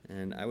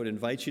And I would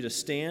invite you to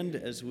stand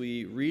as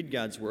we read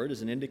God's word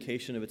as an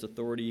indication of its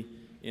authority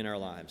in our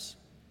lives.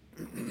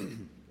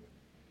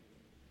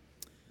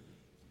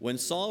 When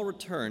Saul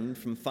returned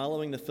from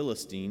following the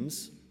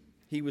Philistines,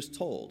 he was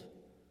told,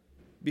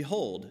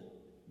 "Behold,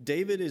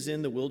 David is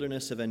in the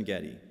wilderness of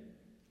En-Gedi."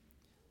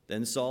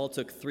 Then Saul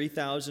took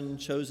 3,000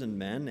 chosen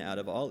men out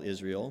of all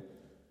Israel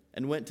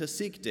and went to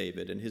seek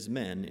David and his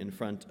men in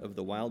front of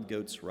the wild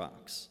goats'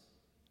 rocks.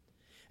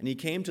 And he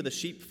came to the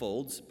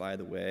sheepfolds by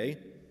the way,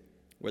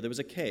 where there was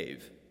a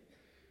cave,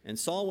 and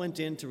Saul went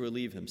in to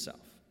relieve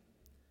himself.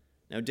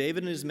 Now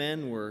David and his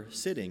men were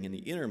sitting in the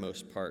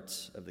innermost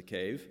parts of the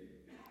cave,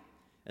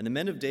 and the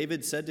men of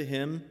David said to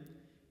him,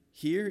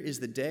 "Here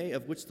is the day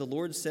of which the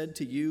Lord said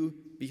to you,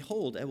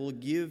 'Behold, I will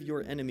give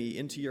your enemy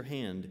into your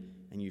hand,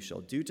 and you shall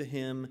do to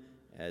him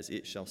as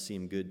it shall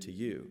seem good to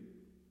you.'"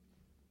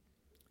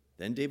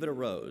 Then David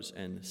arose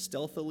and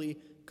stealthily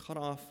cut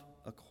off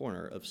a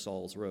corner of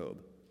Saul's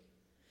robe.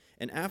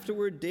 And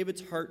afterward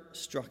David's heart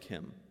struck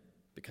him,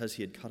 because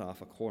he had cut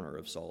off a corner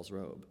of Saul's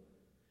robe.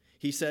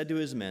 He said to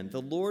his men,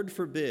 "The Lord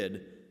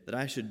forbid that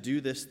I should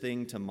do this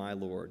thing to my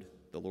Lord,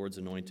 the Lord's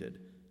anointed,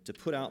 to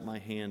put out my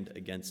hand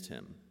against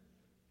him,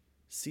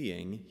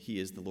 seeing he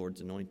is the Lord's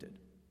anointed."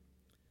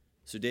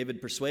 So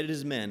David persuaded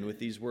his men with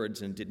these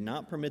words and did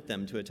not permit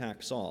them to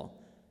attack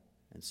Saul.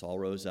 And Saul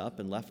rose up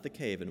and left the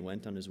cave and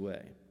went on his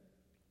way.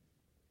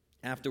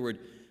 Afterward,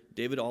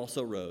 David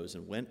also rose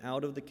and went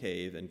out of the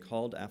cave and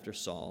called after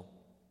Saul,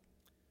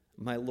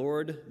 "My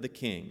lord, the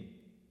king."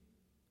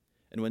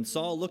 And when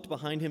Saul looked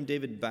behind him,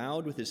 David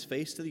bowed with his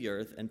face to the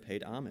earth and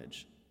paid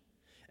homage.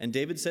 And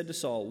David said to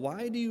Saul,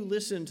 "Why do you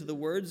listen to the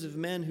words of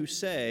men who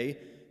say,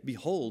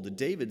 'Behold,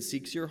 David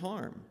seeks your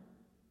harm'?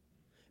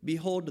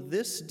 Behold,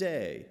 this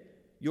day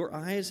your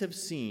eyes have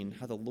seen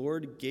how the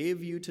Lord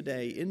gave you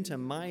today into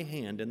my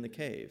hand in the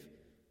cave.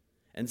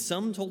 And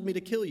some told me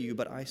to kill you,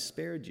 but I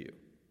spared you.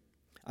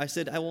 I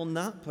said, I will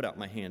not put out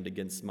my hand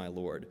against my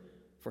Lord,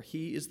 for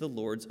he is the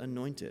Lord's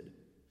anointed.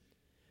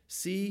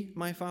 See,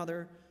 my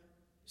father,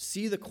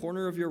 see the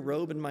corner of your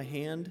robe in my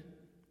hand?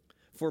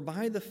 For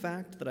by the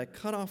fact that I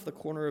cut off the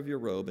corner of your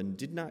robe and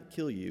did not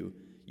kill you,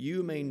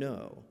 you may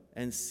know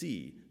and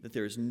see that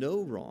there is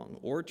no wrong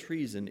or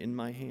treason in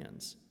my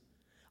hands.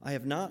 I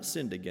have not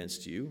sinned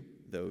against you,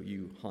 though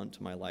you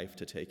hunt my life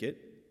to take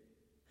it.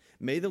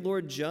 May the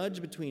Lord judge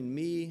between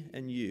me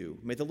and you.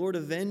 May the Lord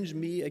avenge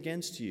me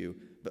against you,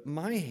 but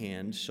my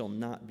hand shall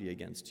not be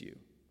against you.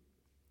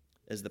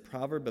 As the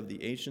proverb of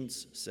the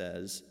ancients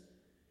says,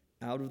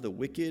 out of the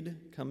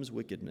wicked comes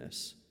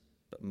wickedness,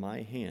 but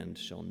my hand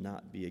shall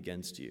not be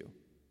against you.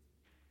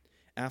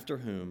 After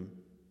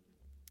whom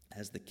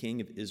has the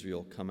king of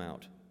Israel come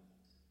out?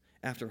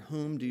 After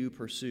whom do you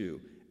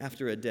pursue?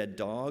 After a dead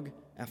dog?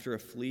 After a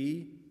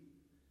flea?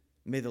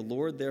 May the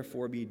Lord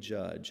therefore be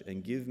judge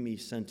and give me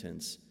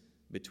sentence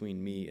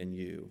between me and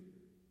you,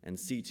 and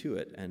see to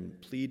it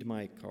and plead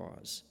my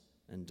cause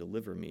and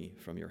deliver me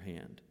from your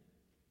hand."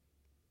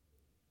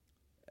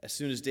 As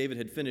soon as David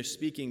had finished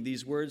speaking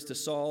these words to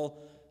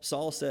Saul,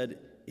 Saul said,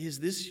 "Is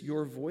this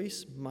your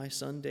voice, my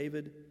son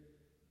David?"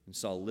 And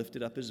Saul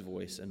lifted up his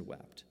voice and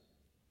wept.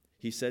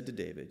 He said to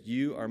David,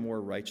 "You are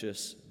more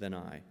righteous than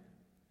I,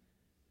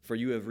 for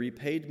you have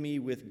repaid me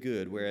with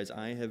good, whereas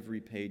I have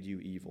repaid you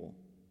evil.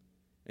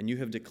 And you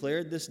have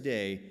declared this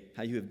day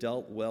how you have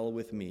dealt well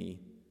with me,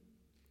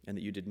 and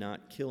that you did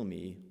not kill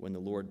me when the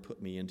Lord put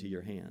me into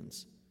your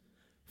hands.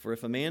 For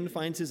if a man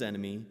finds his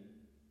enemy,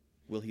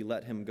 will he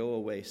let him go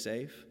away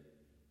safe?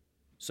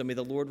 So may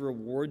the Lord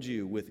reward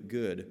you with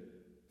good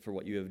for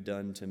what you have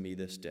done to me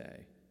this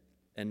day.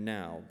 And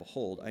now,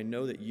 behold, I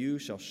know that you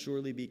shall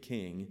surely be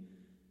king,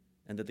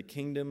 and that the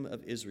kingdom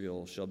of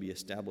Israel shall be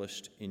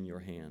established in your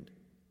hand.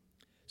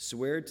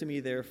 Swear to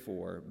me,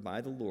 therefore, by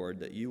the Lord,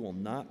 that you will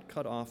not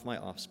cut off my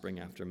offspring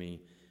after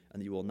me,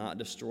 and that you will not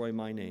destroy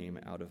my name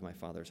out of my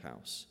father's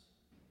house."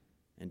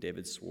 And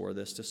David swore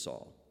this to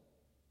Saul.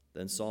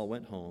 Then Saul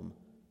went home,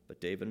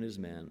 but David and his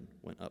men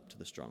went up to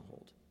the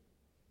stronghold.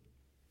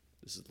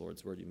 This is the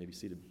Lord's word. You may be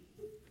seated.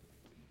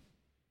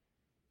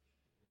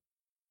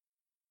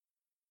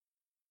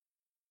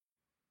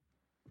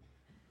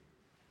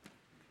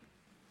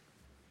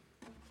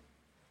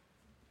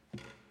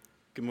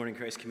 Good morning,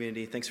 Christ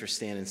community. Thanks for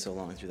standing so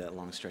long through that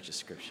long stretch of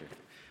scripture.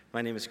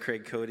 My name is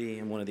Craig Cody.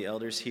 I'm one of the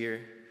elders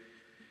here.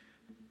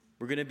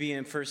 We're going to be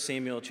in 1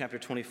 Samuel chapter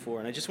 24,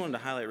 and I just wanted to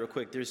highlight real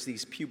quick, there's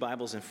these pew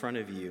Bibles in front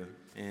of you,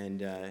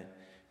 and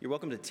you're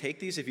welcome to take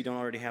these if you don't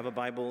already have a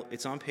Bible.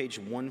 It's on page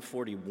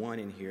 141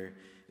 in here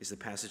is the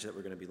passage that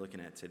we're going to be looking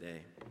at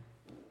today.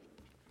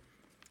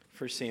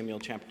 1 Samuel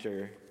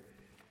chapter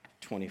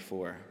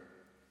 24.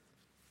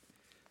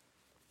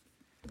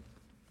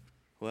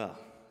 Well,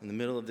 in the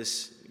middle of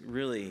this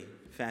really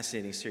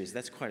fascinating series,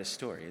 that's quite a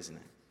story, isn't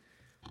it?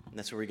 And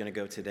that's where we're going to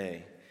go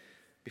today.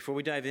 Before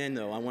we dive in,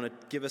 though, I want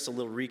to give us a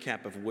little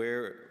recap of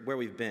where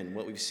we've been,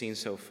 what we've seen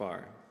so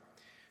far.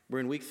 We're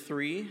in week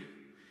 3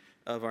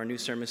 of our new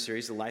sermon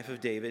series, The Life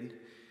of David.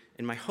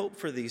 And my hope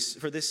for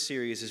this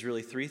series is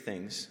really 3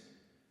 things.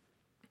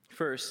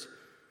 First,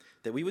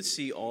 that we would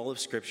see all of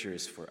Scripture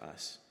is for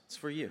us. It's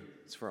for you.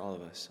 It's for all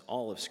of us.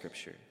 All of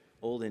Scripture,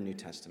 Old and New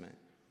Testament.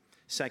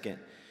 Second,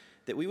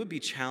 that we would be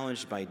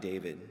challenged by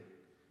David,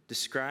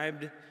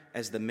 described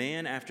as the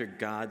man after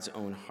God's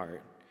own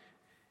heart,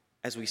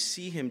 as we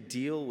see him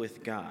deal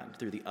with God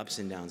through the ups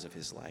and downs of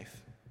his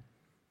life.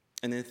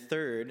 And then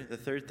the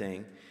third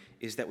thing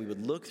is that we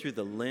would look through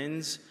the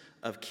lens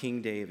of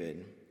King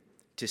David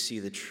to see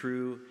the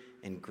true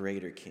and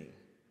greater King,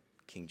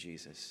 King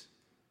Jesus.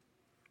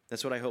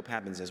 That's what I hope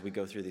happens as we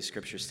go through these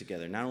scriptures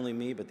together. Not only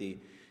me, but the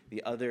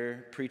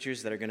other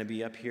preachers that are going to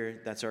be up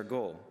here. That's our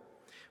goal.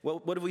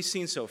 Well, what have we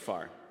seen so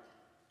far?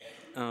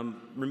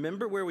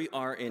 Remember where we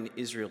are in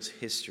Israel's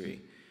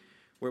history,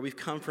 where we've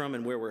come from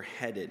and where we're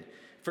headed.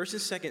 1st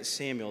and 2nd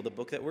Samuel, the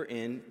book that we're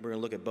in, we're going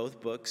to look at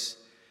both books.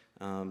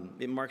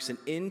 It marks an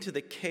end to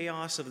the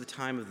chaos of the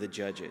time of the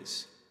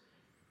judges.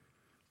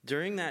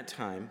 During that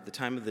time, the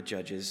time of the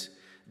judges,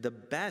 the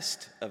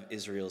best of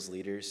Israel's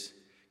leaders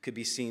could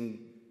be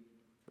seen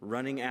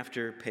running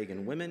after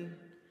pagan women,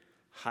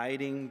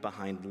 hiding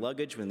behind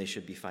luggage when they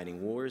should be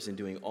fighting wars, and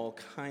doing all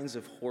kinds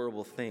of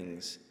horrible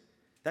things.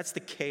 That's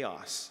the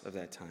chaos of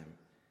that time.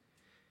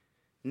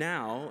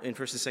 Now, in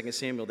 1st and 2nd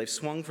Samuel, they've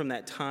swung from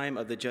that time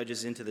of the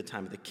judges into the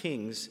time of the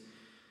kings,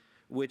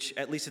 which,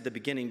 at least at the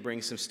beginning,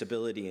 brings some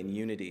stability and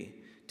unity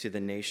to the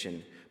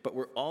nation. But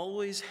we're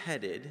always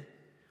headed,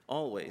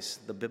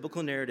 the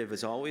biblical narrative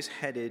is always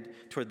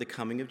headed toward the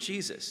coming of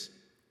Jesus,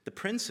 the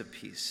Prince of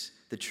Peace,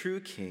 the true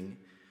King,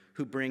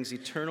 who brings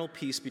eternal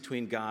peace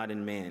between God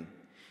and man.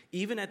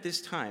 Even at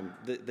this time,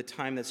 the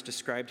time that's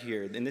described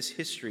here in this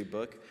history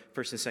book,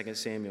 1st and 2nd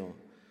Samuel,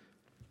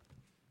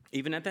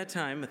 even at that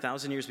time,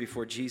 1,000 years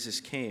before Jesus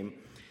came,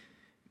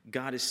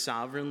 God is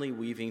sovereignly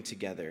weaving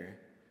together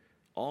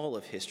all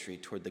of history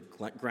toward the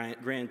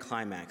grand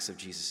climax of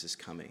Jesus'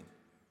 coming.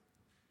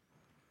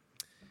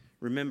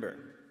 Remember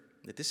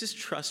that this is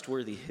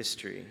trustworthy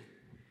history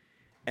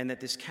and that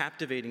this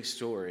captivating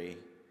story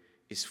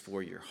is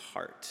for your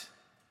heart.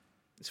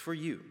 It's for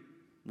you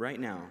right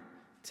now,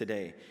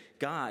 today.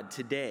 God,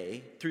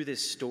 today, through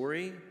this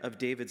story of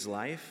David's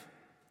life,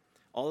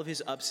 all of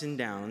his ups and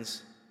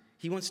downs,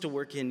 he wants to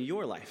work in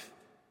your life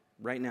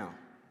right now.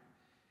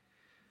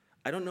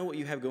 I don't know what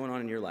you have going on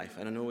in your life.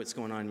 I don't know what's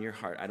going on in your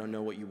heart. I don't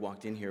know what you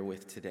walked in here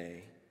with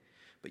today.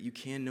 But you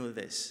can know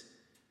this.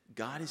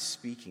 God is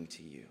speaking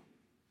to you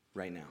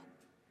right now.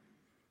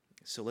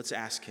 So let's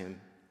ask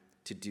him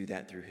to do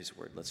that through his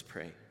word. Let's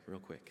pray real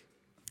quick.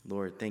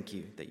 Lord, thank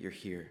you that you're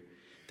here.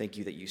 Thank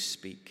you that you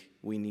speak.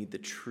 We need the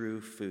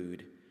true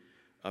food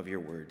of your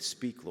word.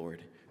 Speak,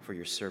 Lord, for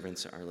your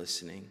servants are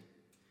listening.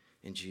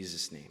 In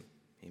Jesus' name,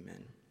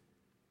 amen.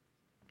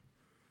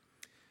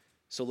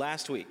 So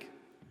last week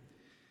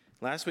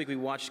we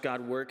watched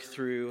God work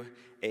through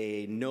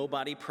a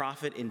nobody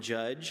prophet and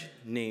judge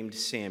named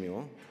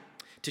Samuel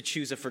to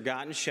choose a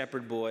forgotten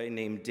shepherd boy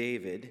named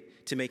David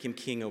to make him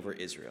king over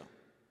Israel.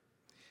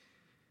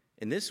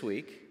 And this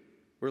week,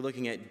 we're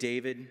looking at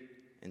David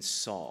and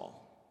Saul.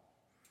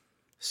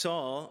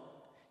 Saul,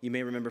 you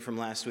may remember from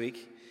last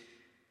week,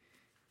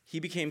 he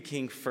became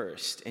king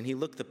first, and he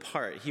looked the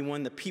part. He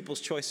won the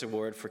People's Choice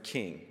Award for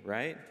king,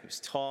 right? He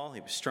was tall,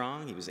 he was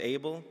strong, he was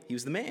able, he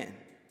was the man.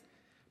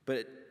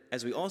 But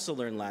as we also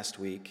learned last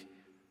week,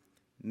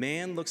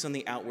 man looks on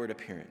the outward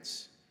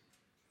appearance,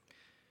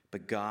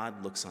 but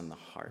God looks on the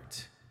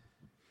heart.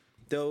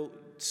 Though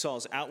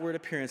Saul's outward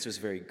appearance was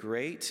very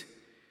great,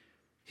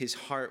 his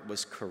heart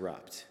was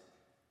corrupt.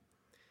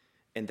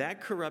 And that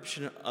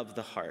corruption of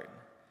the heart,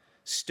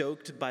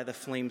 stoked by the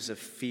flames of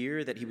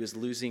fear that he was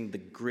losing the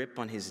grip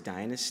on his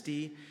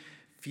dynasty,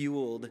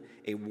 fueled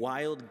a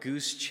wild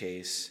goose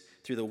chase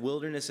through the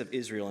wilderness of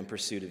Israel in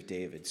pursuit of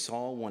David.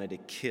 Saul wanted to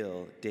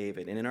kill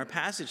David. And in our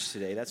passage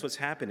today, that's what's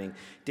happening.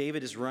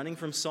 David is running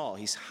from Saul.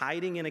 He's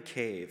hiding in a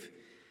cave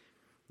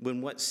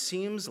when what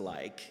seems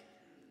like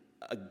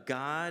a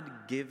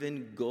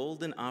God-given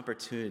golden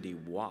opportunity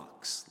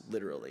walks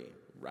literally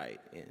right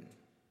in.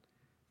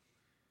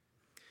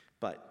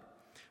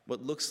 But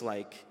what looks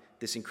like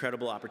this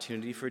incredible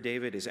opportunity for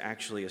David is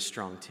actually a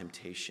strong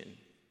temptation.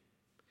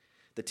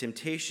 The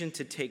temptation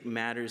to take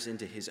matters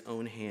into his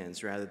own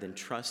hands rather than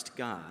trust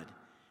God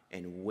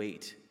and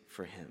wait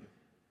for him.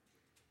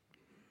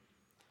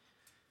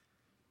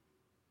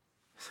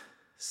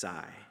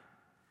 Sigh.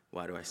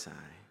 Why do I sigh?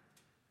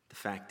 The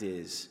fact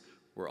is,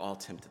 we're all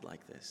tempted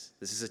like this.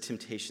 This is a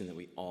temptation that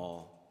we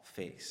all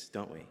face,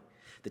 don't we?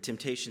 The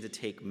temptation to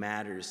take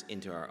matters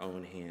into our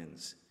own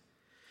hands.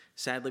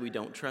 Sadly, we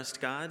don't trust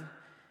God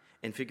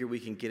and figure we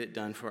can get it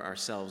done for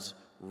ourselves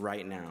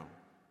right now.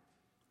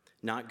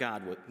 Not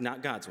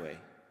God's way,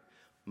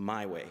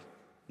 my way,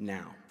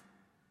 now.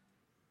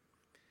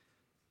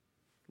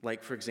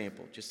 Like, for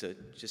example,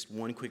 just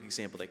one quick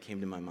example that came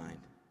to my mind.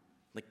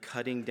 Like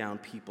cutting down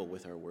people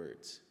with our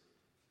words.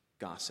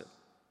 Gossip,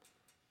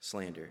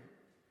 slander.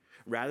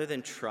 Rather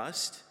than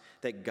trust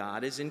that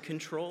God is in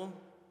control,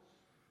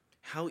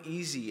 how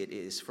easy it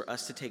is for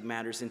us to take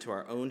matters into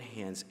our own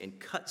hands and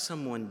cut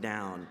someone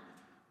down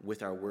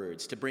with our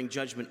words, to bring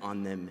judgment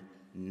on them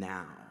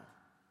now.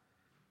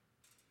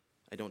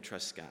 I don't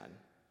trust God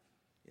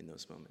in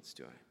those moments,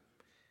 do I?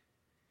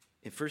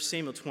 In 1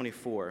 Samuel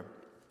 24,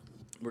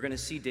 we're going to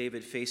see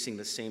David facing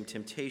the same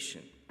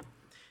temptation.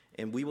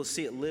 And we will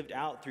see it lived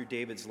out through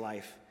David's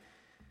life,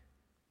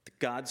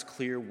 God's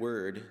clear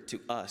word to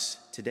us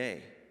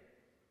today.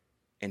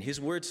 And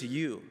his word to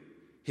you,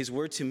 his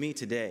word to me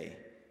today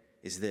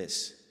is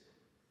this: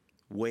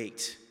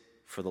 wait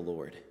for the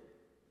Lord.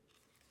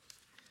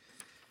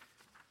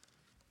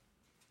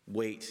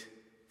 Wait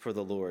for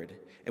the Lord.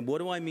 And what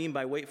do I mean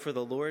by wait for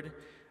the Lord?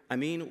 I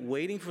mean,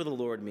 waiting for the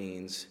Lord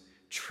means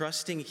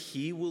trusting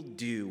he will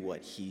do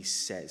what he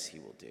says he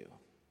will do.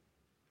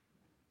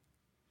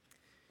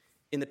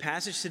 In the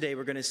passage today,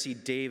 we're going to see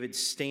David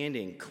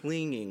standing,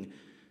 clinging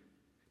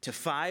to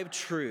 5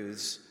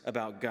 truths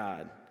about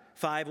God.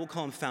 5, we'll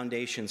call them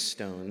foundation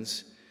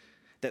stones,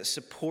 that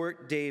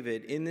support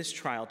David in this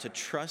trial to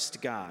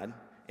trust God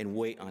and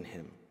wait on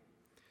him.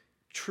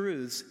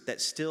 Truths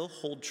that still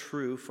hold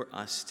true for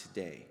us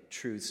today.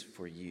 Truths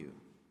for you.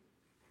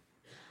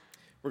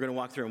 We're going to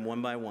walk through them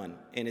one by one,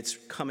 and it's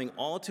coming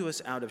all to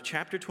us out of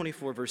chapter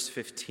 24, verse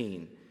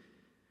 15.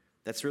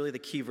 That's really the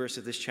key verse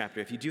of this chapter.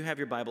 If you do have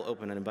your Bible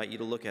open, I invite you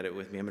to look at it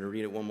with me. I'm going to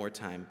read it one more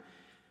time.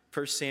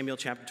 1 Samuel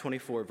chapter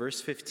 24,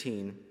 verse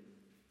 15,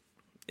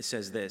 it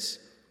says this: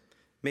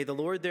 "May the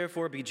Lord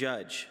therefore be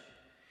judge,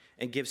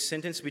 and give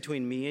sentence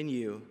between me and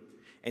you,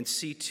 and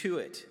see to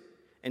it,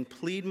 and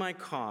plead my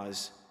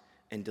cause,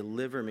 and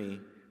deliver me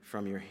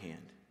from your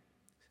hand."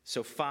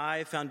 So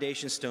 5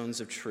 foundation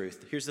stones of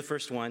truth. Here's the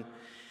first one.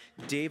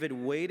 David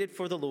waited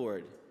for the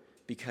Lord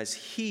because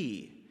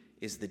he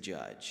is the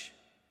judge.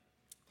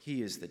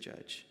 He is the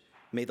judge.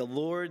 May the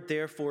Lord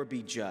therefore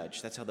be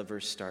judge. That's how the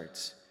verse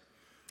starts.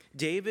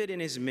 David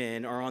and his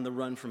men are on the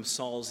run from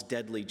Saul's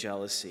deadly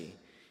jealousy,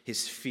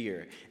 his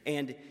fear.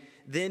 And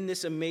then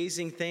this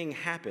amazing thing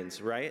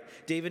happens, right?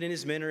 David and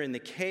his men are in the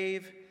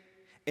cave,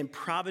 and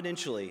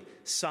providentially,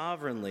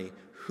 sovereignly,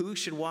 who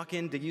should walk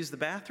in to use the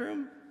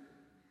bathroom?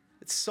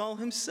 It's Saul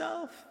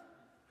himself.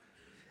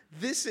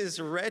 This is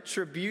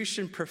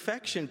retribution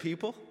perfection,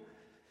 people.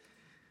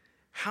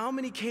 How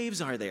many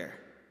caves are there?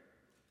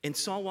 And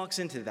Saul walks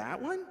into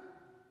that one?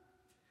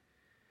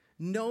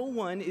 No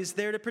one is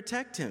there to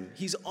protect him.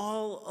 He's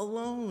all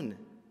alone.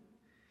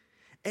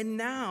 And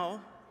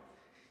now,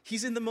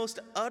 he's in the most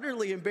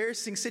utterly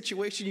embarrassing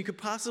situation you could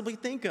possibly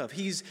think of.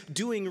 He's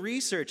doing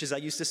research, as I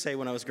used to say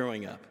when I was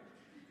growing up.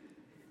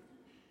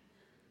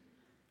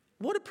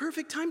 What a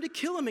perfect time to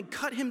kill him and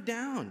cut him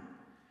down.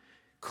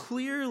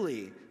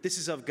 Clearly, this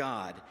is of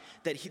God,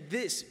 that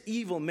this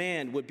evil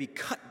man would be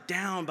cut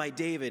down by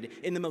David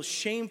in the most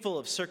shameful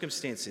of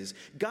circumstances.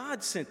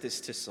 God sent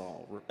this to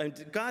Saul.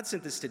 God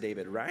sent this to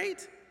David,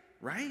 right?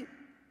 Right?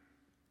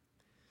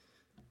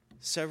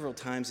 Several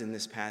times in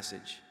this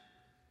passage,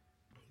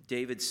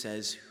 David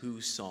says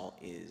who Saul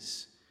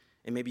is.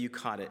 And maybe you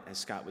caught it as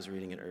Scott was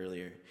reading it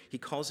earlier. He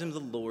calls him the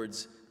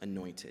Lord's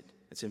anointed.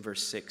 It's in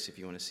verse 6 if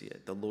you want to see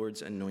it. The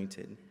Lord's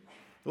anointed.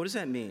 What does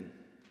that mean?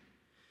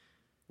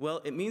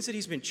 Well, it means that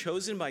he's been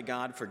chosen by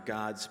God for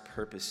God's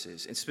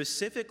purposes. And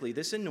specifically,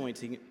 this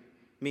anointing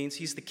means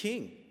he's the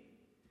king.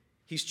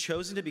 He's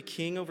chosen to be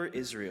king over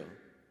Israel.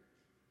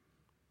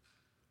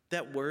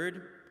 That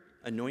word,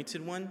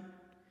 anointed one,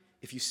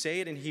 if you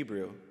say it in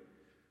Hebrew,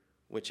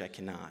 which I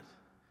cannot,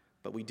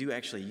 but we do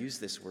actually use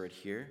this word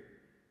here,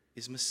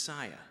 is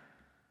Messiah.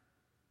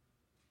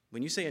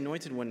 When you say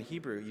anointed one in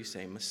Hebrew, you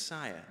say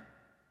Messiah,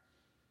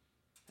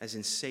 as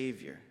in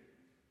Savior.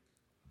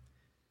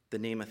 The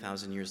name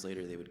 1,000 years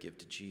later they would give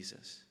to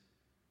Jesus.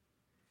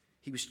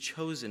 He was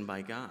chosen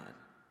by God.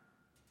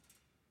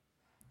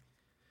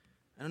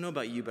 I don't know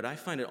about you, but I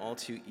find it all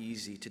too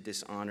easy to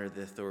dishonor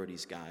the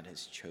authorities God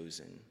has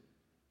chosen.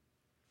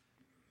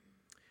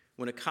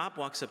 When a cop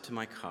walks up to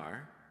my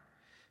car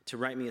to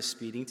write me a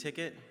speeding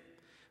ticket,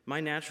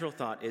 my natural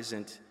thought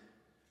isn't,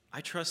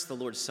 I trust the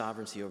Lord's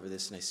sovereignty over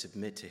this and I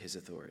submit to his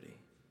authority.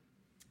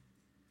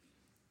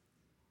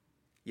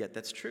 Yet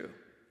that's true.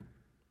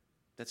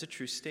 That's a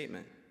true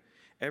statement.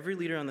 Every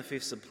leader on the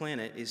face of the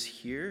planet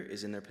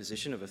is in their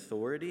position of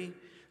authority,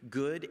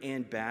 good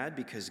and bad,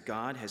 because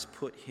God has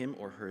put him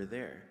or her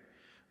there,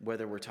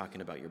 whether we're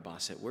talking about your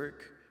boss at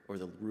work or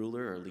the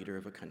ruler or leader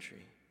of a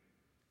country.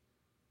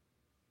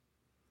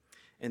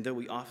 And though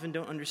we often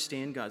don't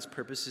understand God's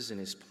purposes and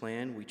his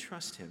plan, we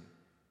trust him.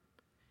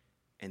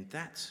 And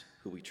that's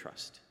who we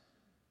trust.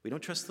 We don't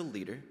trust the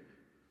leader.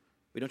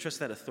 We don't trust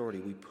that authority.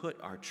 We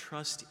put our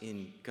trust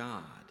in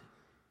God.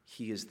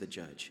 He is the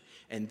judge.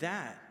 And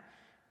that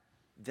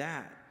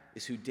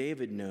is who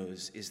David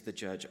knows is the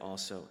judge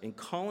also. In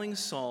calling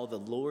Saul the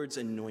Lord's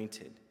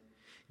anointed,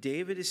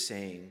 David is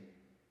saying,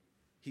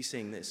 he's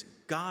saying this: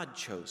 God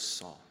chose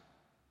Saul.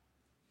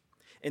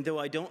 And though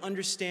I don't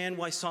understand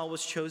why Saul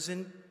was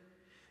chosen,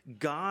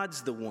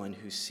 God's the one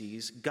who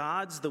sees.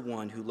 God's the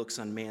one who looks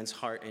on man's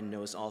heart and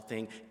knows all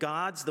things.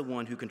 God's the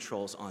one who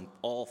controls on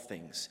all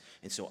things.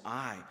 And so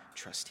I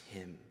trust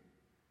him.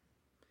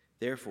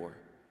 Therefore,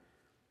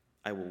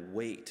 I will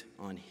wait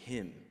on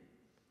him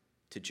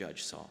to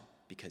judge Saul,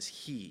 because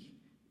he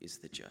is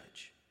the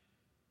judge.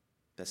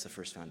 That's the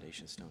first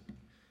foundation stone.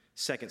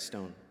 Second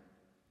stone,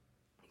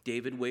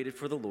 David waited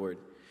for the Lord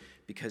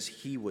because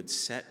he would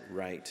set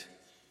right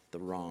the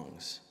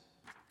wrongs.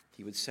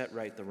 He would set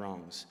right the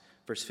wrongs.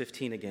 Verse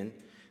 15 again.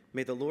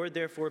 May the Lord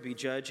therefore be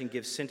judge and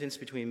give sentence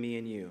between me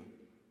and you.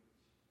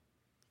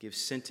 Give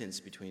sentence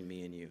between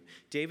me and you.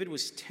 David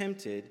was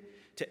tempted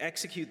to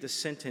execute the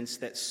sentence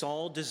that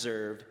Saul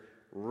deserved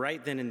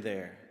right then and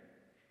there.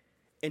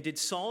 And did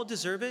Saul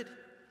deserve it?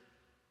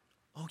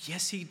 Oh,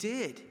 yes, he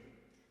did.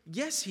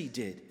 Yes, he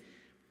did.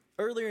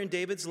 Earlier in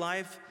David's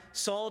life,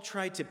 Saul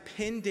tried to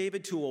pin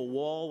David to a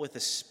wall with a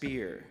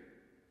spear.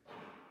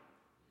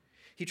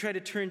 He tried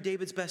to turn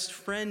David's best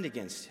friend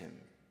against him.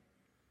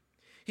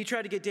 He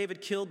tried to get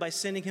David killed by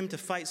sending him to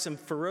fight some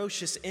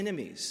ferocious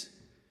enemies.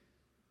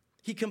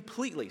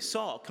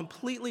 Saul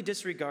completely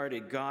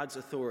disregarded God's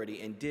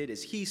authority and did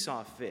as he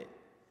saw fit.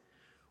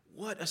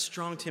 What a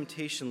strong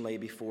temptation lay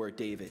before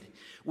David.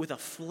 With a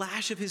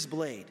flash of his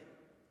blade,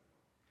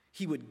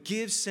 he would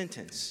give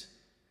sentence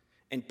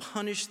and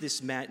punish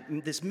this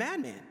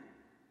madman,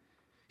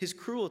 his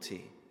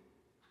cruelty,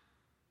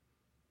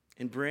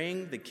 and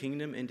bring the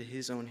kingdom into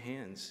his own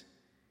hands.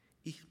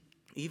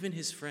 Even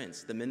his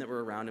friends, the men that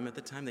were around him at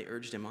the time, they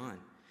urged him on.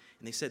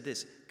 And they said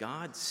this,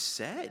 God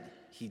said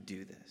he'd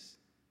do this.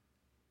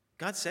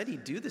 God said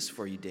he'd do this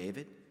for you,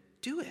 David.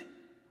 Do it.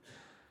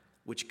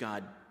 Which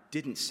God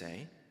didn't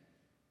say,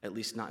 at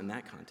least not in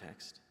that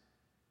context.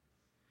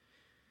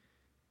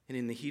 And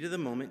in the heat of the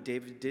moment,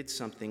 David did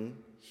something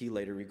he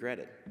later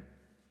regretted.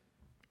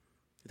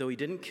 Though he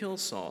didn't kill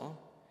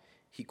Saul,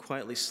 he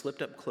quietly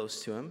slipped up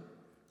close to him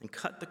and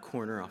cut the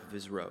corner off of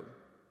his robe.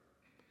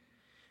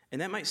 And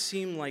that might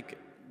seem like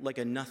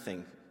a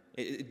nothing.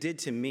 It did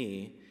to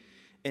me.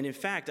 And in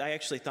fact, I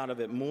actually thought of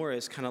it more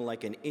as kind of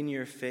like an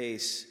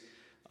in-your-face,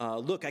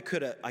 look, I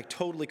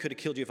totally could have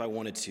killed you if I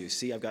wanted to.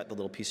 See, I've got the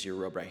little piece of your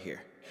robe right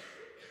here.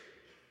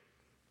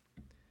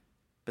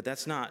 But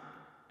that's not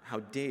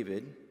how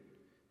David,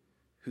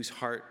 whose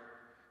heart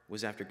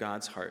was after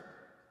God's heart,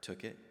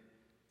 took it.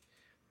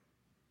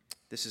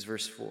 This is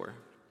verse 4.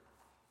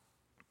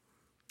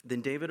 Then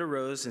David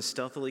arose and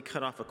stealthily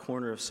cut off a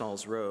corner of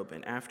Saul's robe,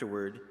 and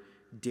afterward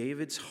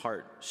David's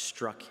heart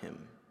struck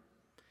him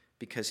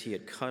because he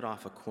had cut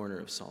off a corner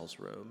of Saul's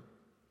robe.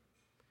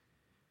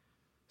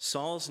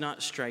 David's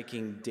not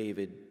striking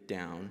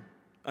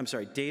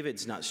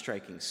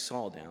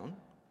Saul down.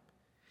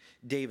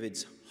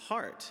 David's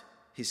heart,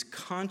 his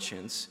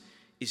conscience,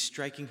 is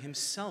striking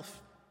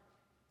himself.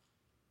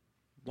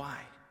 Why?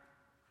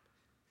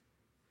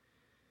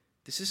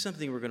 This is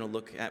something we're going to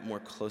look at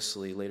more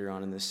closely later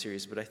on in this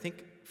series, but I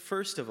think,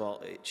 first of all,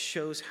 it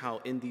shows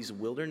how in these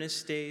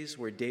wilderness days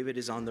where David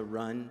is on the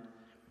run,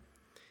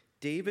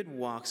 David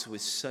walks with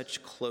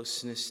such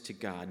closeness to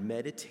God,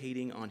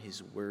 meditating on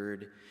his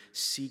word,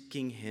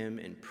 seeking him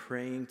and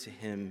praying to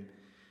him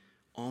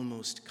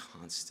almost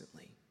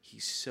constantly.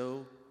 He's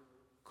so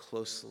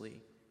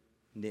closely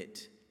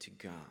knit to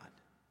God.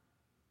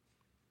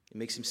 It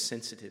makes him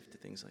sensitive to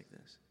things like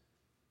this.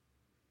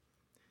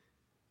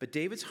 But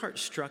David's heart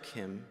struck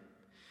him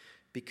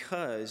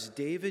because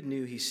David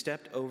knew he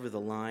stepped over the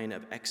line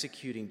of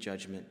executing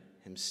judgment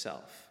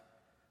himself,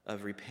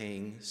 of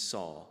repaying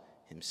Saul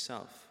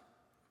himself.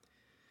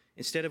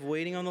 Instead of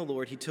waiting on the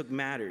Lord, he took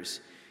matters,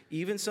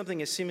 even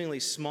something as seemingly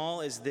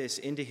small as this,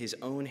 into his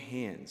own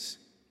hands,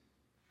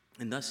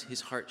 and thus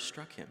his heart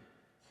struck him.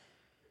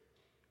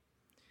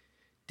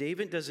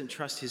 David doesn't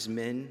trust his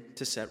men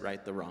to set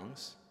right the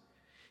wrongs.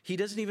 He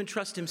doesn't even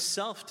trust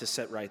himself to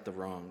set right the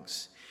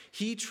wrongs.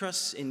 He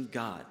trusts in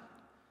God,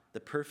 the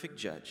perfect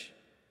judge,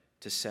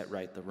 to set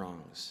right the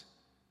wrongs.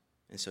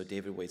 And so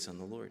David waits on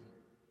the Lord,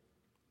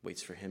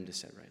 waits for him to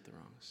set right the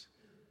wrongs.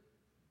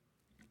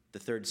 The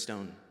third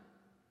stone.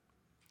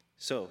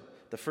 So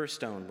the first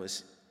stone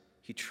was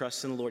he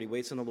trusts in the Lord. He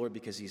waits on the Lord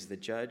because he's the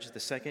judge. The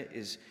second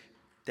is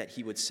that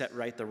he would set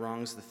right the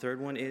wrongs. The third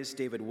one is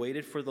David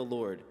waited for the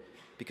Lord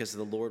because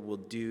the Lord will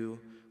do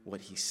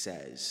what he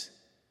says.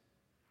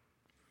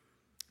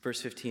 Verse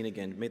 15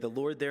 again, may the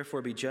Lord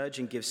therefore be judge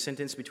and give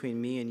sentence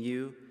between me and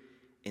you,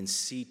 and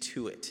see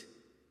to it.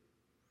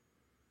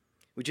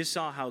 We just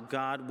saw how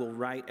God will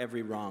right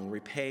every wrong,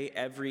 repay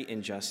every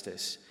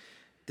injustice.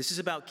 This is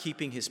about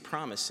keeping his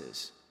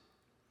promises.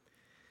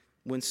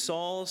 When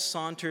Saul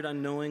sauntered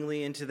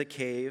unknowingly into the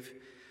cave,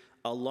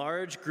 a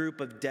large group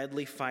of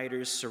deadly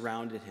fighters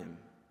surrounded him.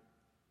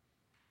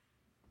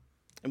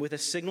 And with a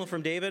signal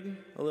from David,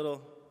 a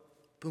little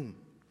boom,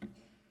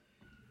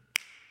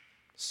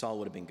 Saul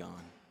would have been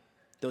gone.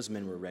 Those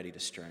men were ready to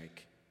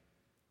strike.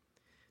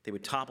 They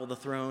would topple the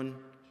throne,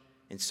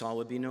 and Saul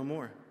would be no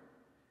more.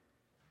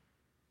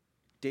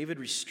 David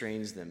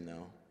restrains them,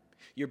 though.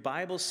 Your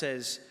Bible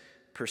says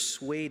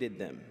persuaded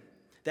them.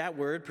 That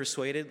word,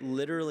 persuaded,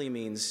 literally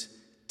means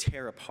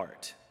tear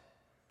apart.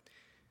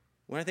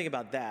 When I think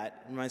about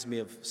that, it reminds me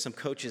of some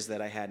coaches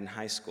that I had in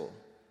high school,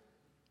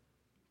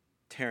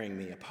 tearing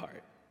me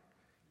apart.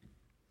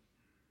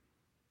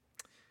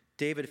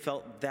 David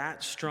felt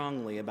that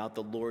strongly about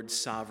the Lord's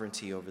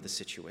sovereignty over the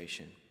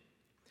situation.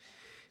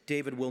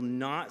 David will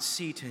not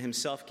see to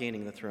himself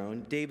gaining the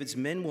throne. David's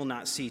men will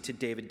not see to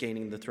David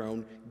gaining the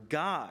throne.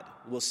 God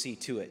will see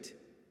to it.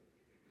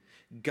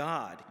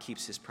 God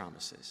keeps his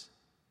promises.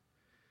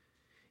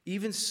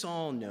 Even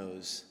Saul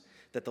knows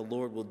that the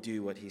Lord will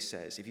do what he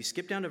says. If you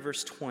skip down to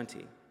verse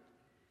 20,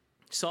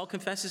 Saul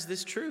confesses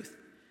this truth,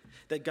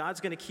 that God's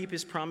going to keep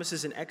his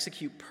promises and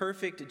execute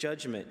perfect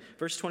judgment.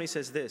 Verse 20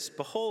 says this,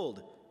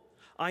 "Behold,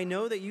 I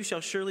know that you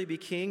shall surely be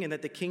king, and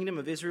that the kingdom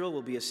of Israel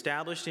will be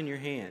established in your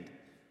hand."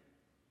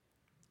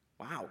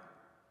 Wow.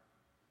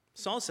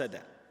 Saul said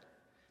that.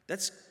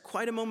 That's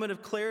quite a moment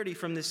of clarity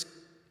from this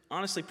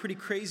honestly pretty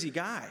crazy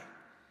guy.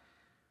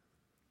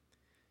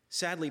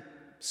 Sadly,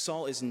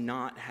 Saul is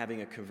not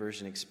having a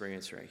conversion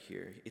experience right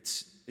here.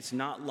 It's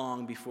not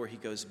long before he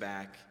goes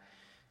back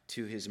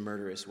to his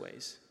murderous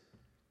ways,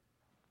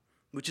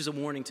 which is a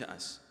warning to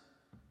us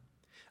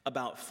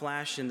about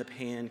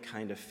flash-in-the-pan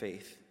kind of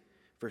faith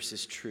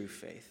versus true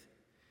faith.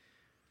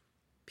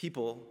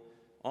 People,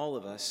 all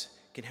of us,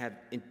 can have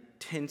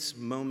intense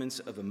moments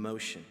of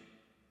emotion,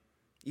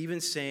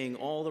 even saying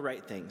all the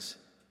right things,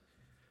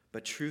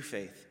 but true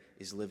faith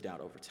is lived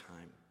out over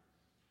time.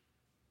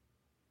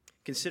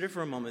 Consider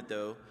for a moment,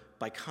 though,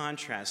 by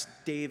contrast,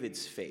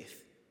 David's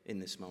faith in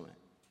this moment,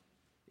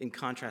 in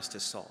contrast to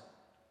Saul.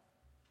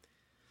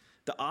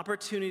 The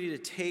opportunity to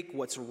take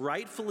what's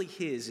rightfully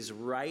his is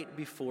right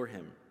before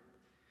him.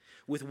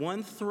 With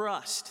one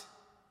thrust,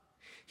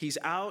 he's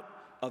out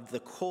of the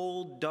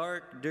cold,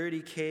 dark,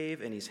 dirty cave,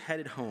 and he's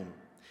headed home.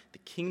 The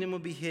kingdom will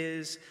be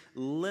his,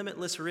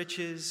 limitless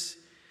riches,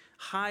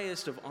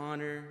 highest of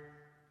honor,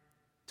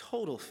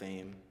 total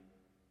fame.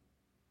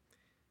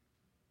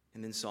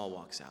 And then Saul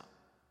walks out.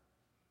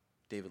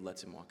 David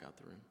lets him walk out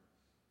the room.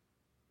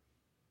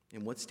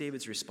 And what's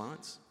David's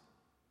response?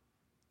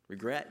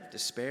 Regret?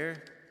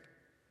 Despair?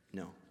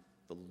 No,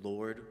 the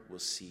Lord will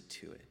see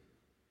to it.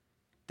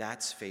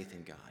 That's faith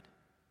in God.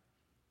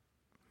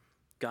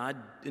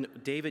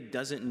 David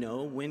doesn't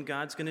know when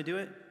God's going to do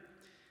it,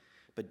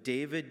 but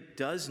David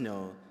does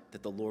know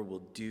that the Lord will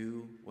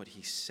do what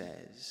he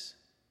says.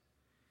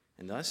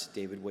 And thus,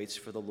 David waits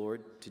for the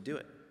Lord to do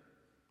it.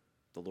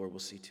 The Lord will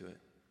see to it.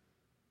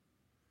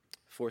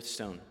 Fourth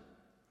stone.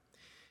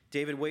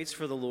 David waits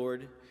for the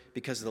Lord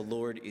because the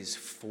Lord is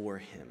for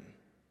him.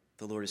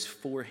 The Lord is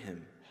for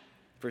him.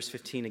 Verse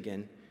 15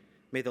 again.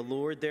 "May the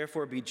Lord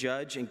therefore be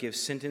judge and give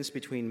sentence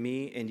between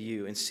me and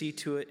you, and see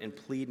to it and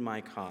plead my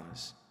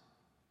cause."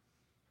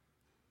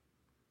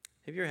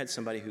 Have you ever had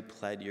somebody who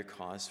pled your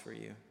cause for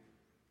you?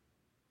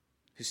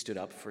 Who stood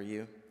up for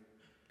you?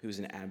 Who was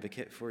an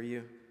advocate for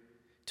you?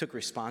 Took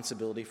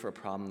responsibility for a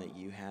problem that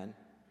you had?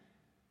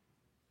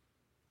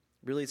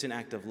 Really, it's an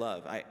act of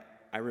love.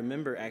 I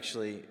remember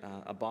actually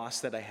a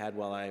boss that I had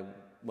while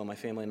my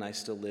family and I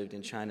still lived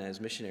in China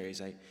as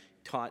missionaries. I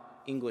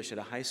taught English at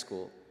a high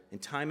school,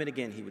 and time and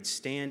again he would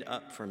stand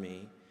up for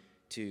me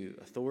to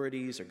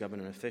authorities or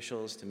government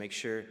officials to make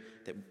sure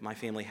that my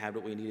family had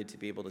what we needed to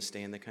be able to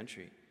stay in the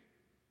country.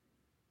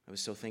 I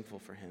was so thankful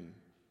for him.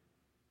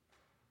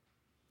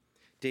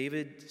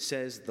 David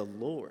says the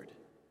Lord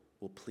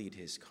will plead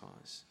his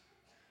cause.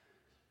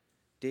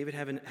 David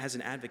has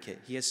an advocate.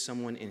 He has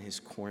someone in his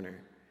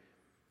corner.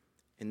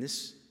 And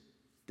this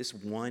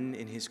one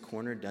in his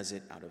corner does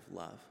it out of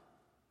love.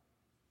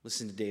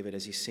 Listen to David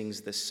as he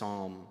sings this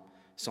psalm,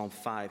 Psalm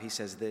 5. He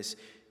says this,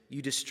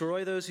 "You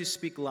destroy those who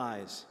speak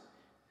lies.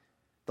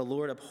 The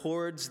Lord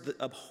abhors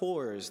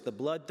the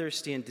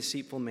bloodthirsty and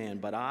deceitful man.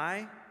 But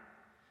I,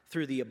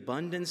 through the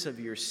abundance of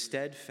your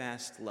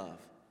steadfast love,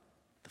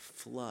 the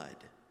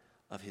flood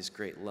of his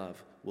great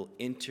love, will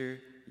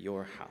enter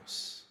your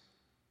house."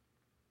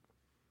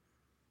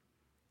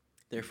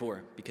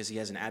 Therefore, because he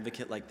has an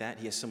advocate like that,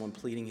 he has someone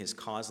pleading his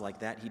cause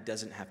like that, he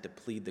doesn't have to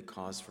plead the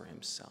cause for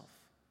himself.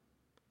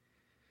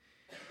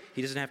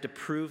 He doesn't have to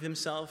prove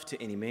himself to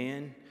any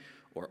man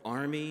or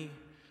army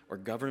or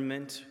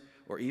government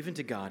or even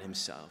to God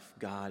himself.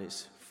 God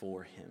is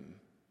for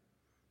him.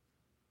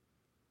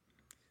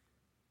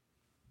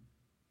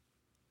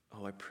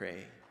 Oh, I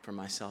pray for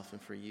myself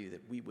and for you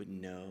that we would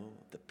know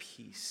the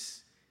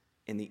peace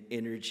and the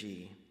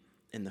energy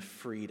and the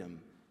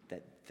freedom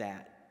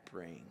that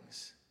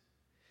brings.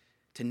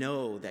 To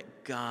know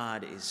that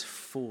God is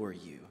for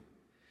you.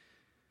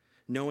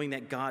 Knowing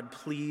that God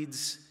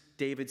pleads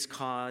David's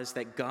cause,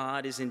 that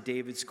God is in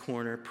David's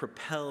corner,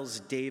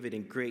 propels David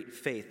in great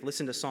faith.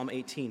 Listen to Psalm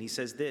 18. He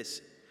says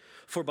this,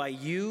 "For by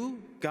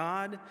you,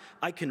 God,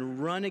 I can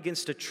run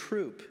against a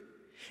troop,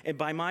 and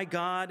by my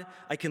God,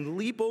 I can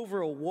leap over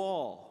a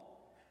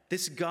wall.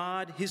 This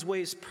God, his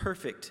way is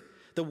perfect.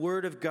 The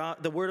word of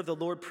the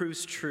Lord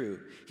proves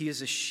true. He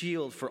is a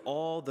shield for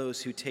all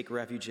those who take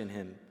refuge in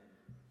him.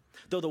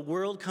 Though the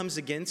world comes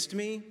against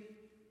me,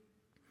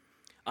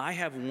 I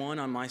have one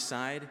on my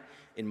side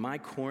in my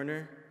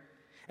corner,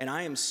 and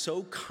I am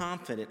so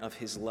confident of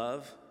his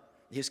love,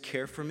 his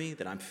care for me,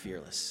 that I'm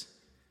fearless.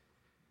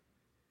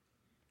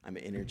 I'm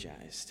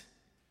energized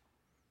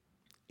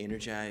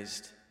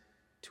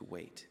to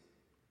wait."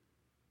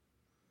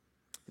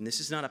 And this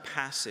is not a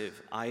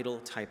passive,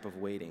 idle type of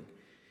waiting.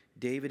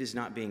 David is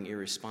not being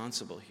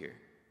irresponsible here.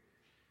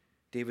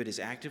 David is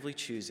actively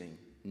choosing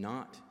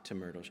not to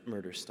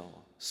murder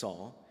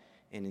Saul,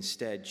 and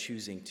instead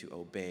choosing to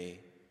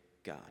obey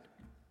God.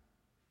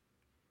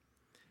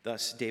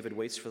 Thus, David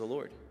waits for the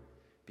Lord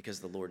because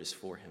the Lord is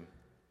for him.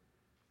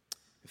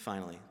 And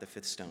finally, the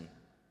fifth stone,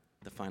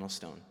 the final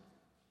stone.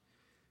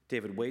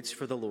 David waits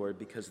for the Lord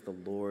because the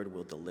Lord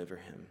will deliver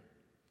him.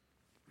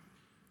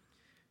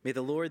 May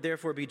the Lord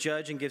therefore be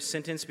judge and give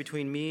sentence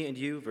between me and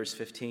you, verse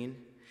 15,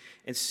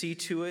 and see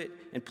to it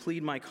and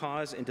plead my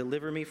cause and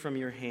deliver me from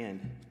your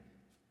hand.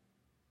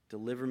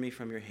 Deliver me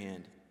from your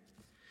hand.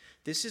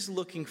 This is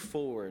looking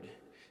forward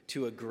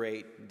to a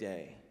great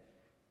day.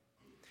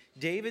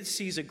 David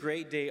sees a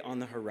great day on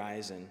the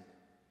horizon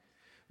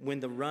when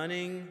the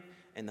running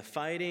and the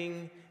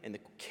fighting and the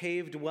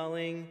cave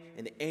dwelling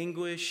and the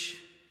anguish,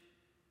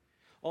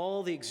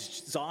 all the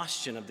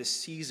exhaustion of this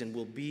season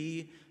will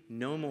be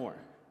no more.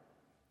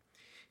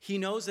 He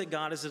knows that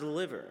God is a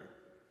deliverer.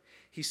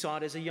 He saw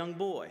it as a young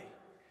boy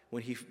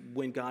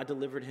when God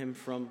delivered him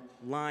from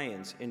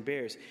lions and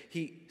bears.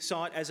 He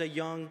saw it as a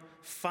young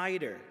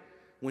fighter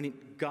when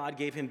God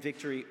gave him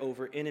victory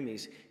over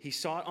enemies. He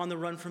saw it on the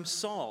run from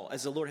Saul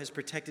as the Lord has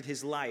protected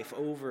his life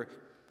over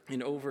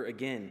and over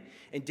again.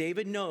 And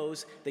David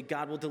knows that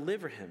God will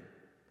deliver him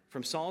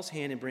from Saul's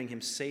hand and bring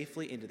him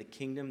safely into the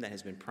kingdom that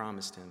has been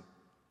promised him.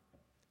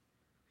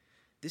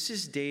 This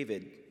is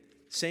David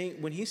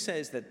saying, when he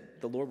says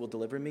that the Lord will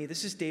deliver me,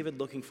 this is David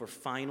looking for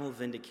final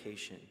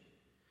vindication.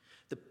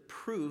 The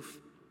proof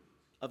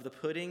of the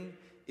pudding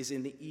is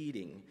in the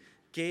eating.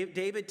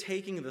 David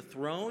taking the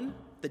throne,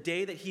 the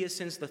day that he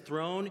ascends the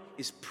throne,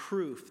 is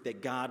proof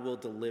that God will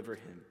deliver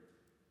him,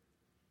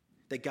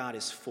 that God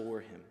is for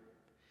him,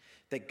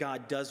 that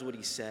God does what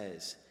he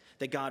says,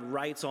 that God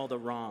rights all the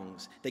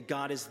wrongs, that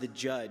God is the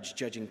judge,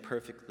 judging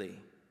perfectly.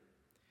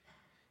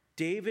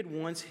 David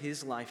wants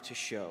his life to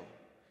show,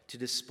 to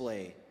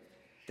display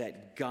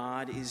that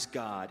God is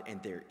God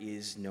and there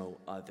is no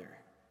other.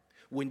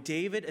 When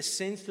David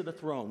ascends to the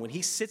throne, when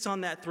he sits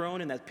on that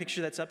throne in that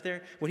picture that's up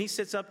there, when he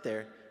sits up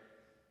there,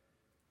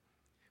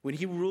 when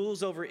he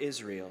rules over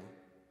Israel,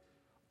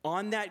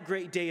 on that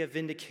great day of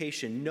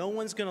vindication, no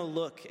one's going to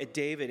look at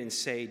David and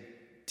say,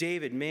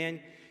 David, man,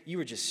 you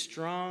were just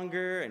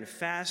stronger and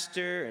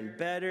faster and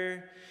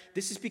better.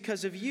 This is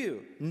because of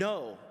you.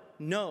 No,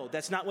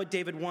 that's not what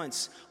David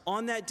wants.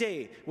 On that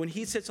day, when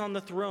he sits on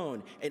the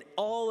throne and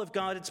all of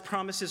God's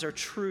promises are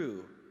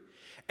true,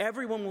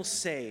 everyone will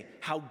say,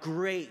 how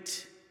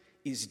great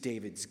is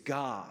David's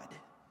God.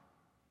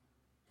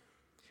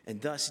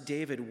 And thus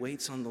David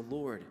waits on the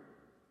Lord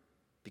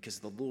because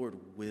the Lord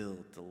will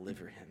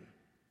deliver him.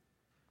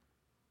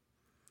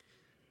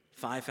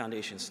 5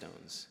 foundation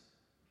stones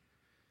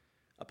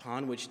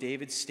upon which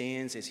David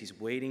stands as he's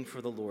waiting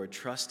for the Lord,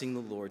 trusting the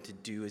Lord to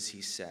do as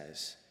he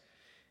says.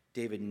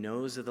 David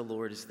knows that the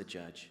Lord is the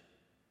judge.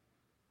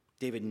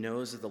 David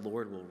knows that the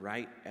Lord will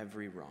right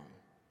every wrong.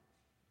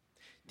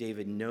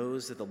 David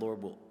knows that the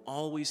Lord will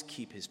always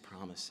keep his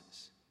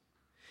promises.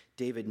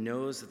 David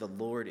knows that the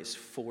Lord is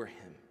for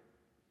him.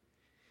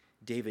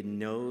 David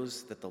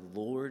knows that the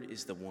Lord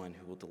is the one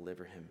who will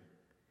deliver him.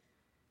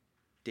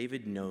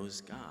 David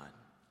knows God.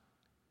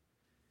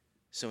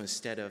 So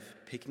instead of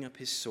picking up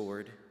his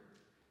sword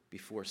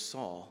before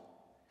Saul,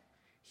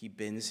 he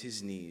bends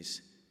his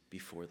knees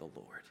before the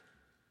Lord.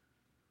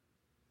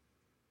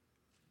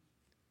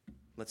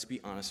 Let's be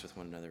honest with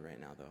one another right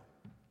now, though.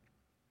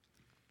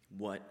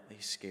 What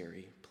a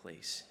scary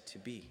place to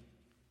be,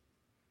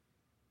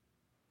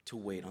 to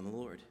wait on the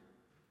Lord.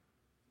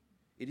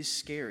 It is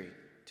scary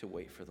to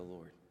wait for the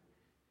Lord,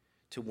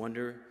 to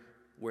wonder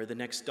where the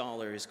next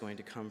dollar is going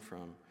to come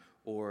from,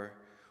 or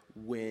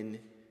when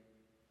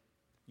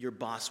your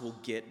boss will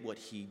get what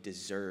he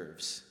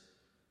deserves,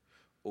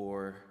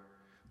 or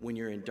when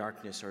you're in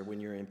darkness, or when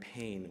you're in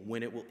pain,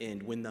 when it will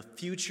end, when the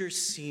future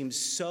seems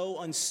so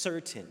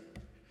uncertain.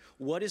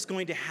 What is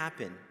going to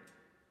happen?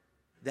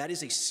 That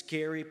is a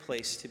scary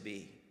place to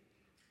be.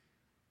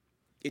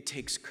 It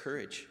takes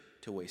courage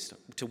to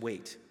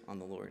wait on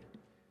the Lord.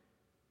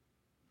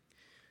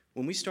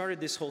 When we started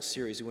this whole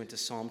series, we went to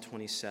Psalm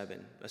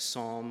 27, a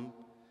psalm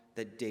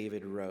that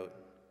David wrote.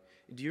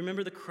 Do you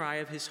remember the cry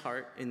of his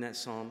heart in that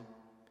psalm?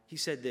 He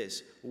said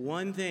this,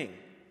 "One thing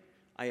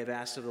I have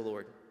asked of the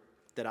Lord,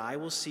 that I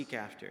will seek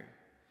after,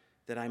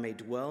 that I may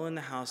dwell in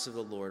the house of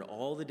the Lord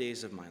all the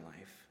days of my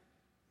life,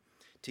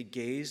 to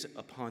gaze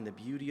upon the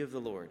beauty of the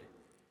Lord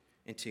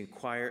and to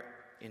inquire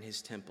in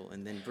his temple."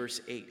 And then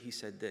verse 8, he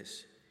said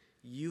this,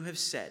 "You have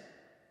said,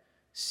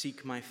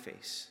 seek my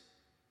face.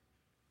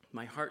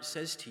 My heart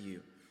says to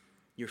you,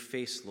 your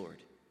face,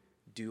 Lord,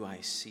 do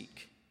I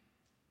seek."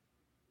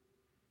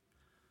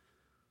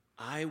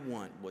 I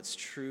want what's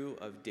true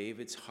of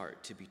David's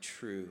heart to be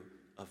true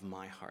of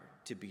my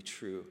heart, to be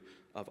true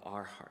of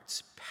our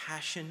hearts.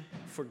 Passion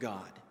for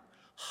God,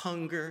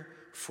 hunger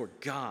for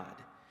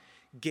God,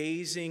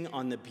 gazing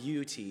on the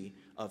beauty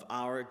of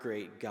our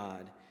great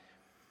God,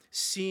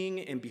 seeing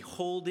and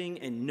beholding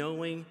and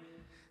knowing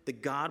the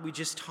God we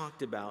just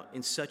talked about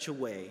in such a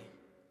way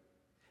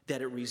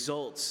that it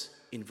results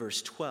in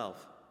verse 12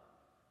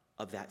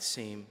 of that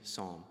same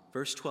psalm.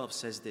 Verse 12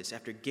 says this: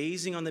 after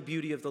gazing on the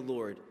beauty of the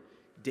Lord,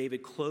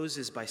 David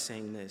closes by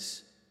saying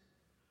this: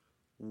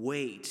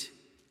 wait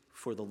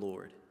for the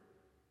Lord.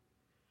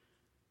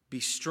 Be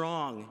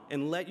strong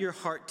and let your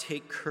heart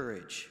take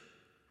courage.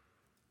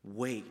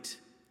 Wait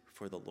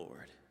for the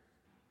Lord.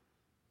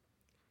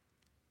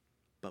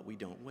 But we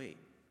don't wait,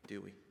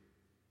 do we?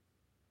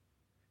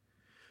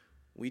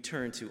 We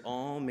turn to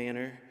all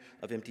manner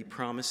of empty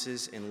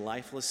promises and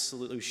lifeless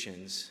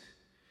solutions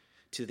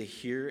to the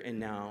here and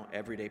now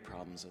everyday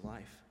problems of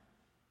life,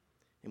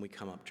 and we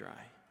come up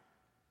dry.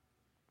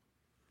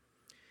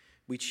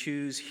 We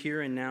choose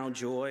here and now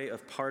joy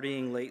of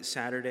partying late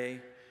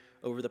Saturday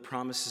over the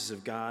promises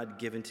of God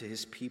given to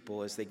his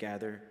people as they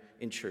gather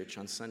in church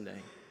on Sunday.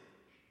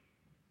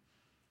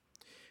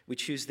 We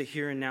choose the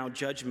here and now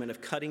judgment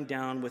of cutting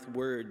down with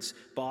words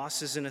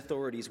bosses and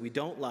authorities we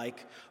don't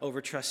like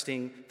over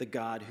trusting the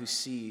God who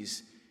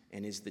sees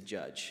and is the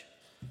judge.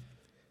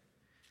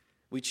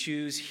 We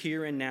choose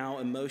here and now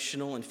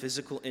emotional and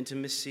physical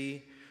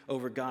intimacy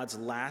over God's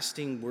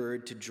lasting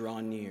word to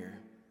draw near,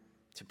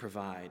 to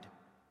provide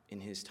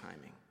in his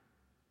timing.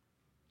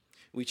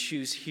 We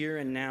choose here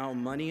and now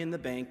money in the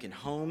bank and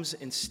homes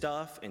and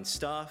stuff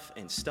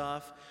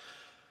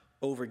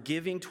over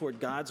giving toward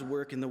God's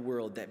work in the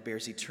world that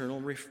bears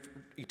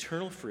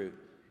eternal fruit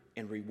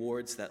and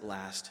rewards that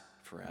last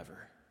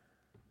forever.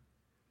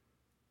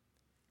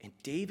 And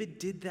David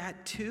did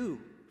that too,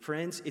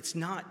 friends. It's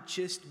not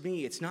just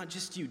me. It's not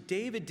just you.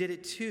 David did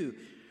it too.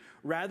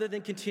 Rather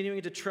than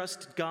continuing to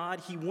trust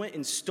God, he went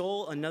and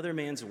stole another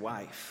man's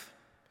wife.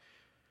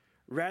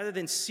 Rather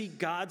than seek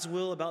God's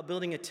will about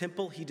building a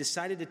temple, he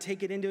decided to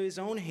take it into his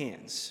own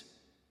hands.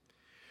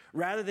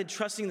 Rather than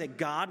trusting that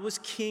God was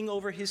king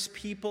over his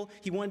people,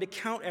 he wanted to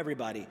count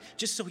everybody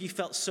just so he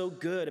felt so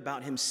good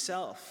about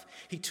himself.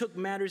 He took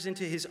matters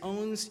into his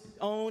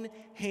own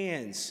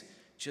hands,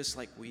 just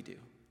like we do.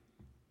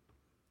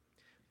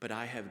 But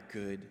I have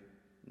good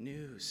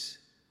news.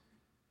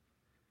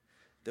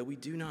 Though we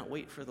do not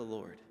wait for the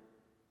Lord,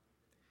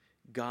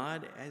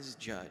 God, as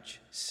judge,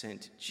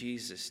 sent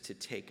Jesus to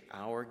take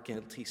our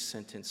guilty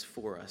sentence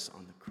for us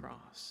on the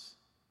cross.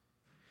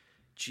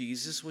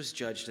 Jesus was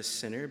judged a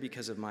sinner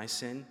because of my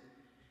sin,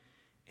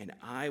 and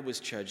I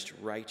was judged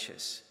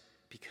righteous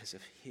because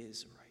of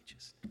his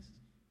righteousness.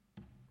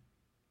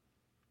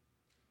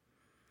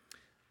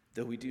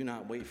 Though we do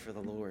not wait for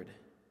the Lord,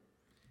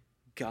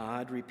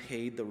 God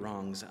repaid the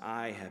wrongs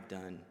I have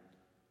done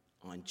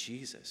on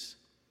Jesus,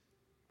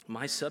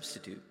 my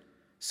substitute,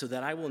 so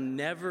that I will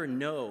never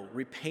know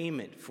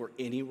repayment for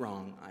any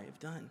wrong I have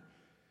done.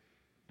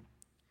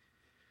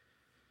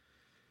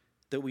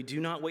 Though we do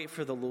not wait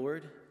for the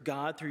Lord,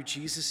 God through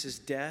Jesus'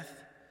 death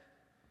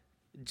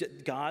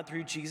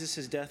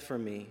for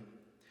me,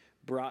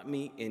 brought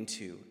me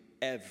into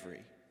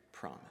every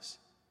promise.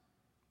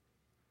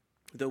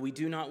 Though we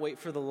do not wait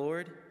for the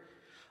Lord,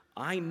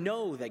 I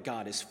know that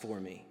God is for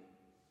me.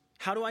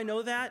 How do I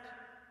know that?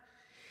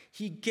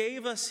 He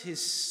gave us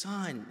his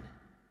Son.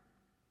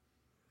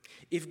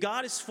 If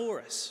God is for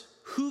us,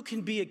 who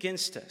can be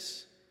against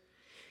us?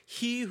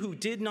 He who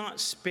did not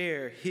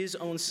spare his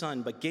own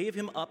Son, but gave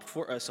him up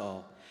for us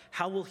all,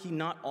 how will he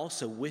not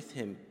also with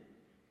him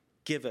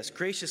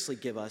graciously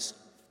give us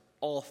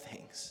all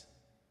things?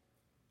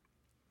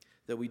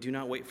 Though we do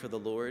not wait for the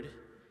Lord,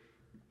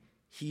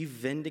 he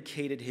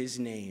vindicated his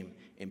name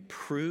and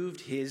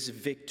proved his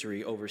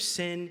victory over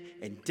sin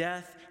and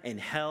death and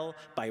hell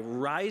by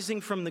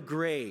rising from the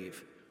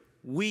grave.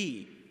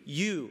 We,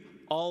 you,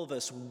 all of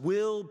us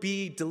will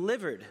be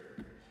delivered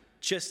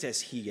just as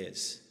he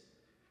is.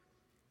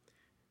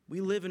 We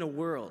live in a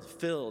world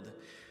filled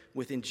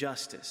with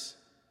injustice,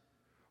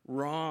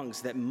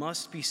 wrongs that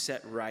must be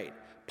set right,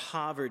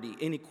 poverty,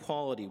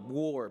 inequality,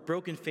 war,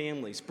 broken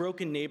families,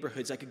 broken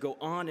neighborhoods. I could go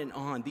on and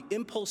on. The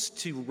impulse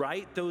to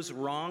right those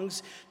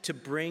wrongs, to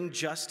bring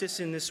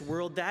justice in this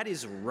world, that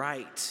is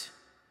right.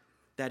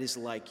 That is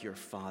like your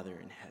Father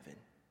in heaven.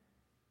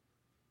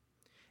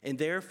 And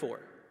therefore,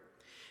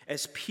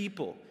 as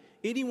people,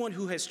 anyone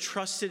who has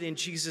trusted in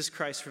Jesus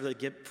Christ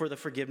for the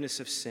forgiveness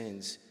of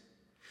sins,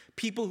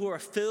 people who are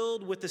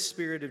filled with the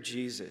Spirit of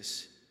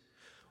Jesus,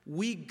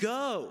 we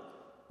go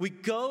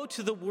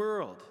to the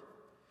world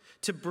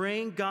to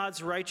bring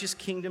God's righteous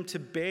kingdom to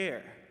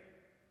bear.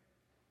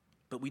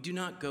 But we do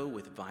not go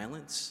with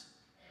violence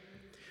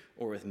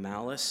or with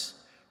malice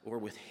or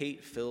with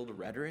hate-filled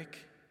rhetoric.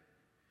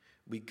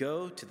 We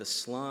go to the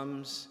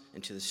slums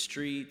and to the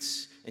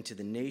streets and to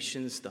the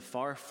nations, the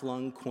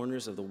far-flung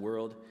corners of the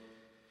world,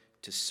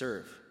 to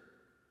serve,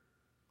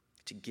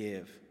 to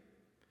give,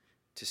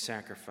 to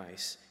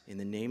sacrifice in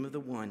the name of the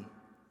one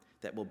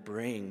that will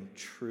bring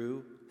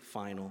true,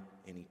 final,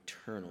 and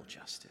eternal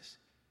justice.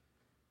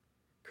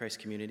 Christ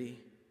community,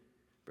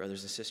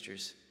 brothers and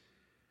sisters,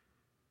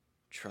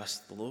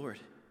 trust the Lord.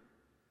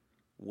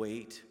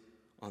 Wait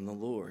on the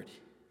Lord.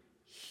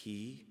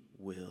 He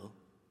will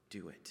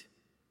do it.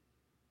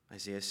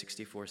 Isaiah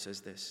 64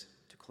 says this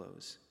to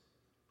close.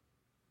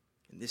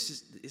 And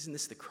isn't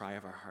this the cry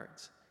of our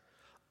hearts?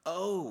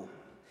 Oh,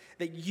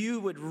 that you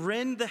would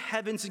rend the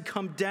heavens and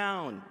come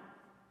down,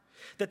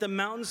 that the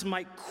mountains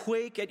might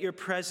quake at your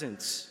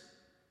presence.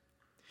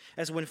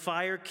 As when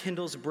fire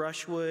kindles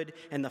brushwood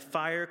and the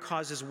fire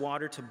causes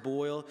water to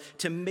boil,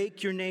 to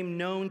make your name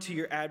known to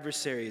your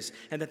adversaries,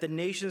 and that the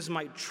nations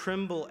might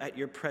tremble at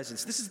your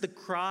presence. This is the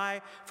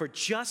cry for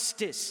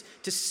justice,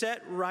 to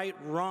set right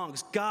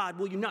wrongs. God,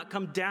 will you not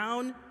come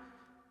down?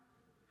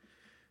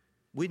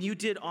 When you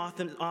did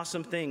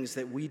awesome things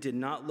that we did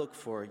not look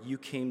for, you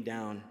came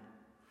down.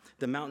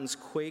 The mountains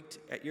quaked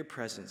at your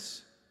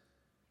presence.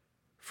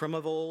 From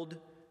of old,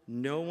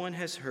 no one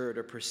has heard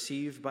or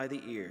perceived by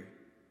the ear.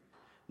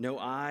 No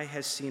eye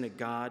has seen a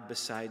God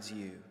besides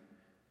you,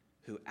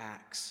 who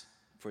acts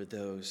for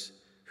those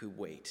who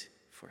wait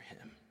for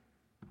him.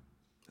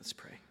 Let's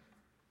pray.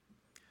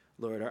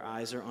 Lord, our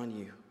eyes are on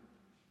you.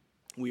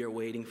 We are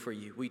waiting for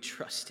you. We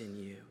trust in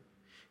you.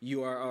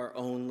 You are our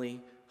only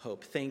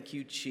hope. Thank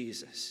you,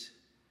 Jesus,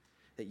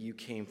 that you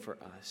came for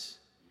us.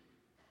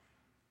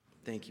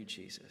 Thank you,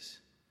 Jesus,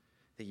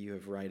 that you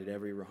have righted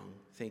every wrong.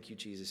 Thank you,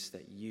 Jesus,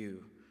 that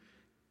you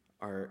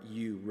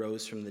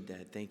rose from the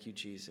dead. Thank you,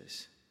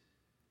 Jesus.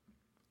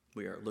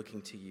 We are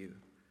looking to you.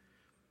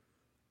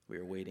 We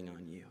are waiting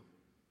on you.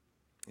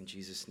 In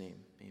Jesus' name,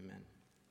 amen.